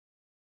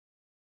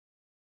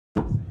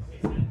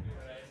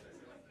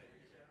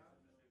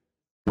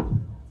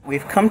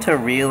We've come to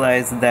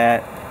realize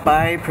that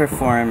by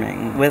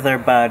performing with our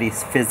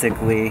bodies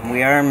physically,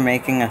 we are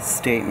making a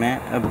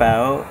statement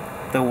about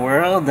the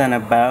world and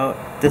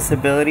about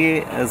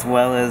disability, as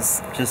well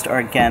as just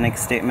organic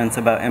statements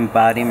about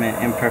embodiment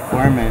and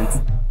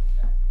performance.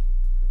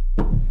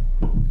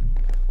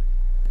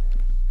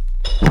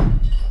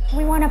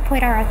 We want to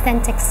put our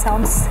authentic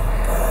selves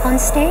on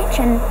stage,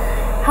 and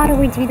how do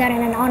we do that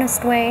in an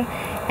honest way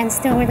and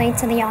still relate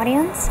to the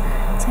audience?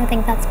 So I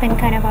think that's been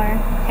kind of our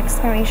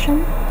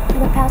exploration for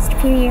the past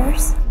few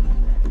years.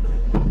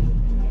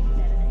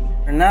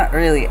 We're not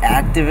really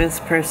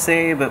activists per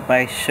se, but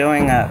by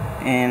showing up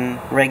in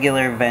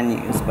regular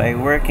venues, by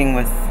working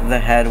with the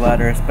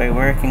Headwaters, by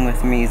working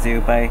with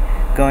Mizu, by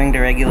going to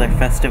regular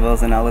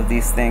festivals and all of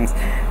these things,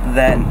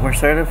 that we're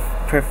sort of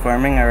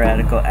performing a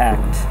radical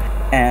act.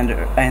 And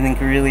I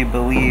think really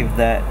believe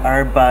that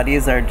our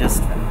bodies are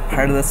just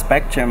part of the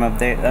spectrum of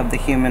the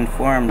human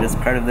form, just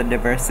part of the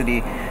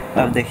diversity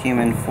of the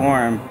human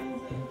form.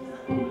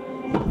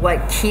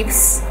 What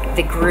keeps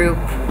the group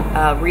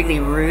really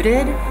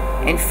rooted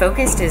and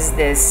focused is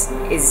this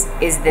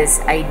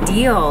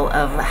ideal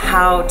of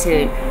how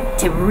to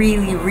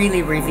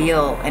really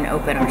reveal and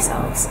open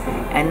ourselves.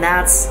 And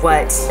that's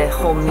what the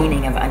whole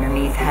meaning of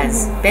Underneath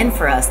has been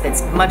for us.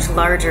 That's much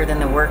larger than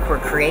the work we're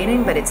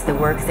creating, but it's the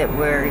work that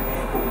we're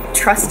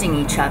trusting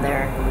each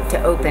other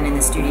to open in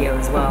the studio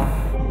as well.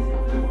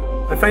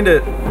 I find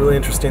it really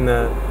interesting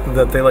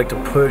that they like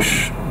to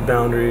push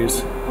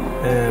boundaries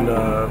and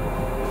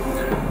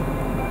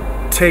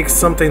take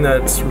something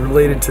that's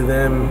related to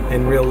them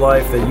in real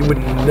life that you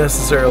wouldn't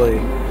necessarily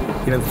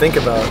even think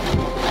about.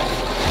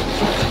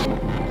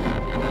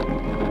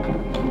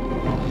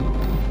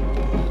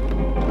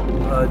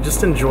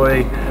 Just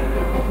enjoy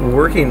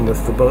working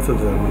with the both of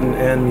them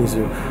and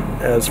Mizu,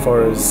 as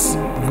far as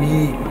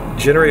we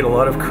generate a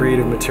lot of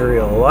creative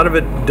material. A lot of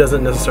it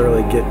doesn't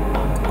necessarily get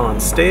on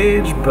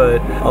stage,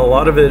 but a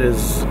lot of it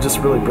is just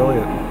really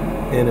brilliant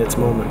in its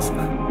moments.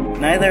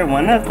 Neither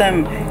one of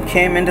them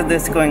came into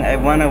this going, I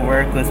want to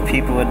work with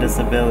people with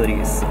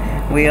disabilities.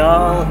 We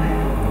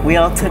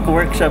all took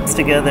workshops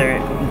together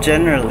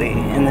generally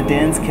in the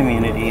dance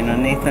community. You know,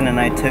 Nathan and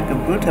I took a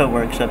butoh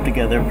workshop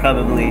together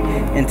probably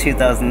in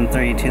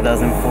 2003,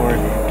 2004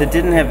 that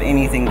didn't have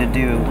anything to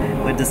do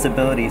with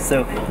disability.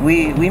 So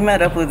we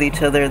met up with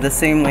each other the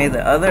same way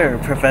that other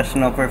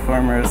professional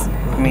performers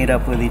meet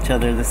up with each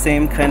other, the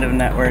same kind of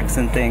networks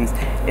and things.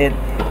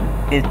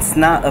 It's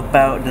not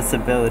about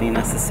disability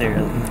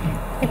necessarily.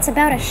 It's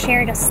about a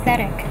shared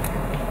aesthetic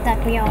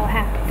that we all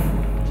have.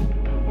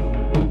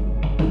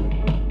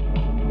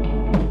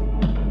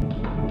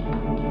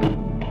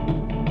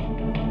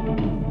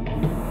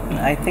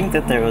 I think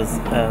that there was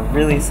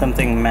really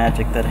something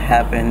magic that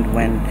happened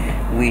when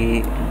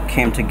we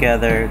came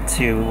together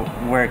to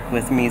work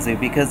with Mizu,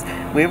 because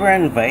we were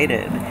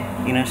invited.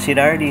 You know, she'd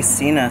already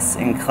seen us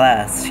in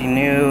class. She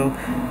knew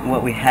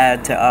what we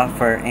had to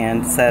offer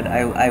and said,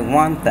 I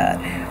want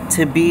that.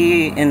 To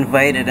be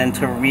invited and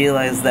to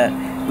realize that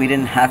we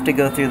didn't have to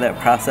go through that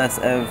process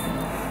of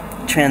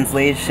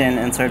translation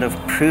and sort of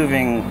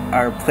proving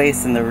our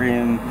place in the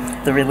room.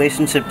 The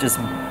relationship just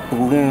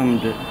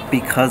bloomed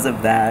because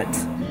of that.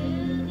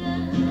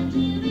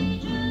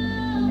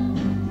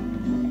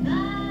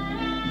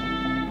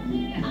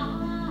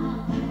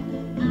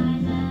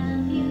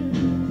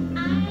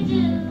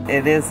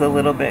 It is a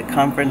little bit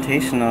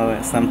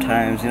confrontational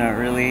sometimes, you know, it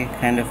really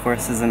kind of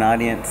forces an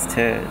audience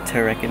to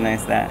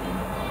recognize that,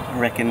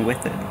 reckon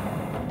with it.